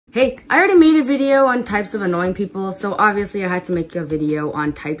Hey, I already made a video on types of annoying people, so obviously I had to make a video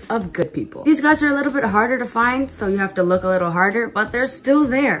on types of good people. These guys are a little bit harder to find, so you have to look a little harder, but they're still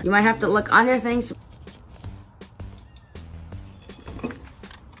there. You might have to look under things.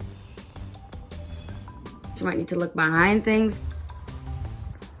 You might need to look behind things.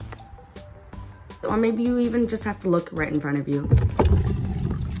 Or maybe you even just have to look right in front of you.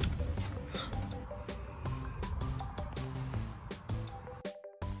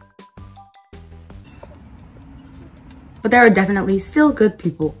 But there are definitely still good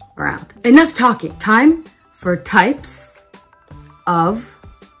people around. Enough talking. Time for types of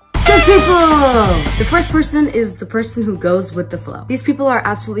good people! The first person is the person who goes with the flow. These people are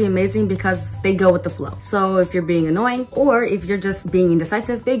absolutely amazing because they go with the flow. So if you're being annoying or if you're just being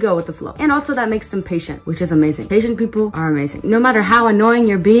indecisive, they go with the flow. And also that makes them patient, which is amazing. Patient people are amazing. No matter how annoying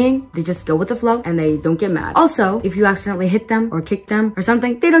you're being, they just go with the flow and they don't get mad. Also, if you accidentally hit them or kick them or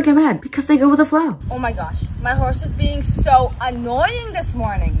something, they don't get mad because they go with the flow. Oh my gosh, my horse is being so annoying this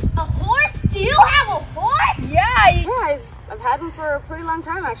morning. A horse? Do you have a horse? Yeah, I've had one for a pretty long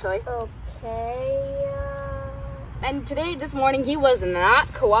time actually. Okay. And this morning, he was not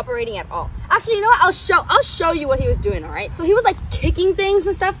cooperating at all. Actually, you know what? I'll show you what he was doing, all right? So he was like kicking things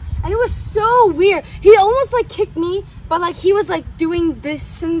and stuff, and it was so weird. He almost like kicked me, but like he was like doing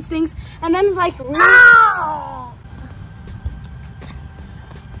this and things, and then like, ow!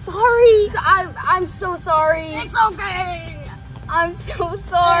 Sorry, I'm so sorry. It's okay. I'm so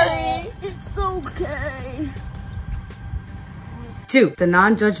sorry. It's okay. 2, the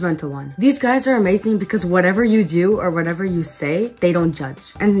non-judgmental one. These guys are amazing because whatever you do or whatever you say, they don't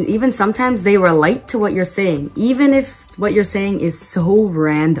judge. And even sometimes they relate to what you're saying, even if what you're saying is so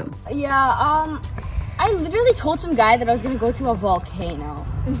random. Yeah, I literally told some guy that I was gonna go to a volcano.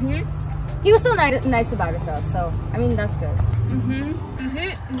 He was so nice about it though, so, I mean, that's good.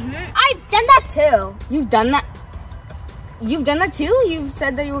 I've done that too. You've done that? You've done that too? You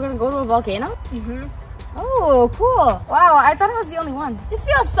said that you were gonna go to a volcano? Oh, cool. Wow, I thought I was the only one. It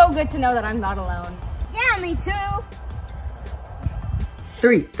feels so good to know that I'm not alone. Yeah, me too.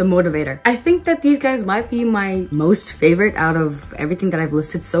 3, the motivator. I think that these guys might be my most favorite out of everything that I've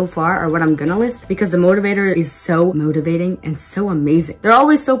listed so far or what I'm gonna list because the motivator is so motivating and so amazing. They're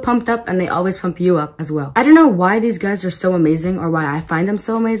always so pumped up and they always pump you up as well. I don't know why these guys are so amazing or why I find them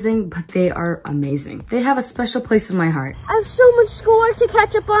so amazing, but they are amazing. They have a special place in my heart. I have so much schoolwork to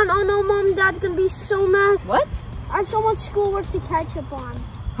catch up on. Oh no, Mom and Dad's gonna be so mad. What? I have so much schoolwork to catch up on.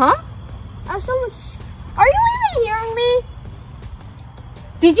 Huh? I have so much... Are you even hearing me?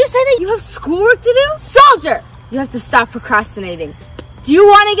 Did you say that you have schoolwork to do? Soldier! You have to stop procrastinating. Do you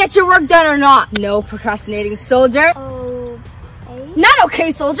want to get your work done or not? No procrastinating, soldier. Okay. Not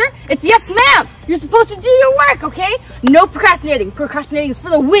okay, soldier. It's yes, ma'am. You're supposed to do your work, okay? No procrastinating. Procrastinating is for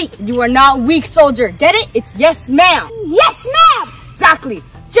the weak. You are not weak, soldier. Get it? It's yes, ma'am. Yes, ma'am! Exactly.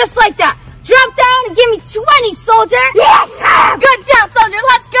 Just like that. Drop down and give me 20, soldier. Yes, ma'am! Good job, soldier.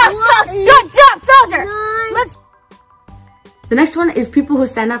 Let's go, soldier. Good job, soldier. Let's. The next one is people who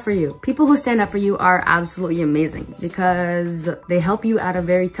stand up for you. People who stand up for you are absolutely amazing because they help you out of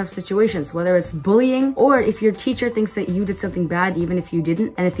very tough situations, whether it's bullying or if your teacher thinks that you did something bad, even if you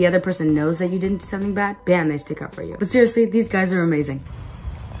didn't, and if the other person knows that you didn't do something bad, bam, they stick up for you. But seriously, these guys are amazing.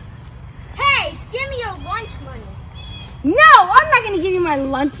 Hey, give me your lunch money. No, I'm not going to give you my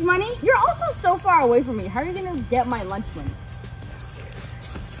lunch money. You're also so far away from me. How are you going to get my lunch money?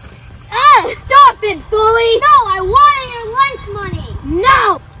 Stop it, bully! No, I wanted your lunch money!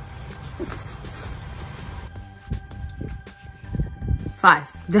 No! 5,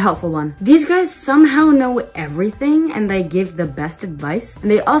 the helpful one. These guys somehow know everything and they give the best advice.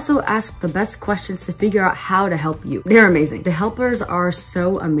 And they also ask the best questions to figure out how to help you. They're amazing. The helpers are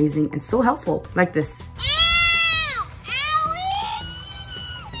so amazing and so helpful. Like this. Ow! Owie!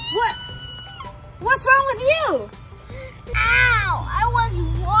 What? What's wrong with you? Ow! I was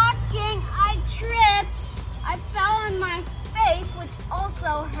walking, I tripped, I fell on my face, which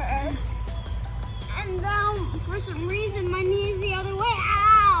also hurts. And now, for some reason, my knee is the other way.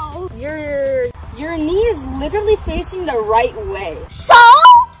 Ow! Your knee is literally facing the right way. So?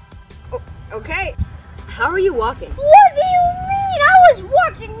 Oh, okay. How are you walking? What do you mean? I was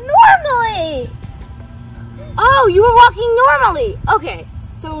walking normally! Oh, you were walking normally. Okay.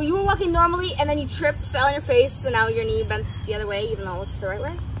 So you were walking normally and then you tripped, fell on your face, so now your knee bent the other way, even though it's the right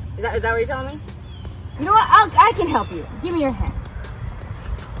way? Is that what you're telling me? You know what? I can help you. Give me your hand.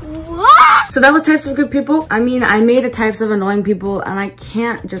 What? So that was types of good people. I mean, I made a types of annoying people, and I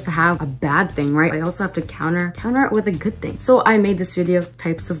can't just have a bad thing, right? I also have to counter it with a good thing. So I made this video,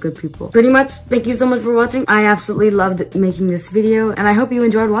 types of good people. Pretty much, thank you so much for watching. I absolutely loved making this video, and I hope you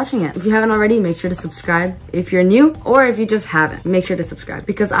enjoyed watching it. If you haven't already, make sure to subscribe. If you're new, or if you just haven't, make sure to subscribe,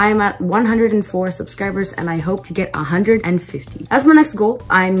 because I am at 104 subscribers, and I hope to get 150. That's my next goal.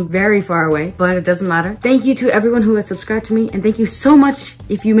 I'm very far away, but it doesn't matter. Thank you to everyone who has subscribed to me, and thank you so much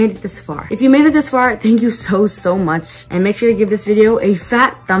if you made it this far. If you made it this far, thank you so much, and make sure to give this video a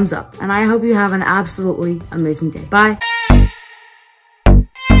fat thumbs up, and I hope you have an absolutely amazing day. Bye.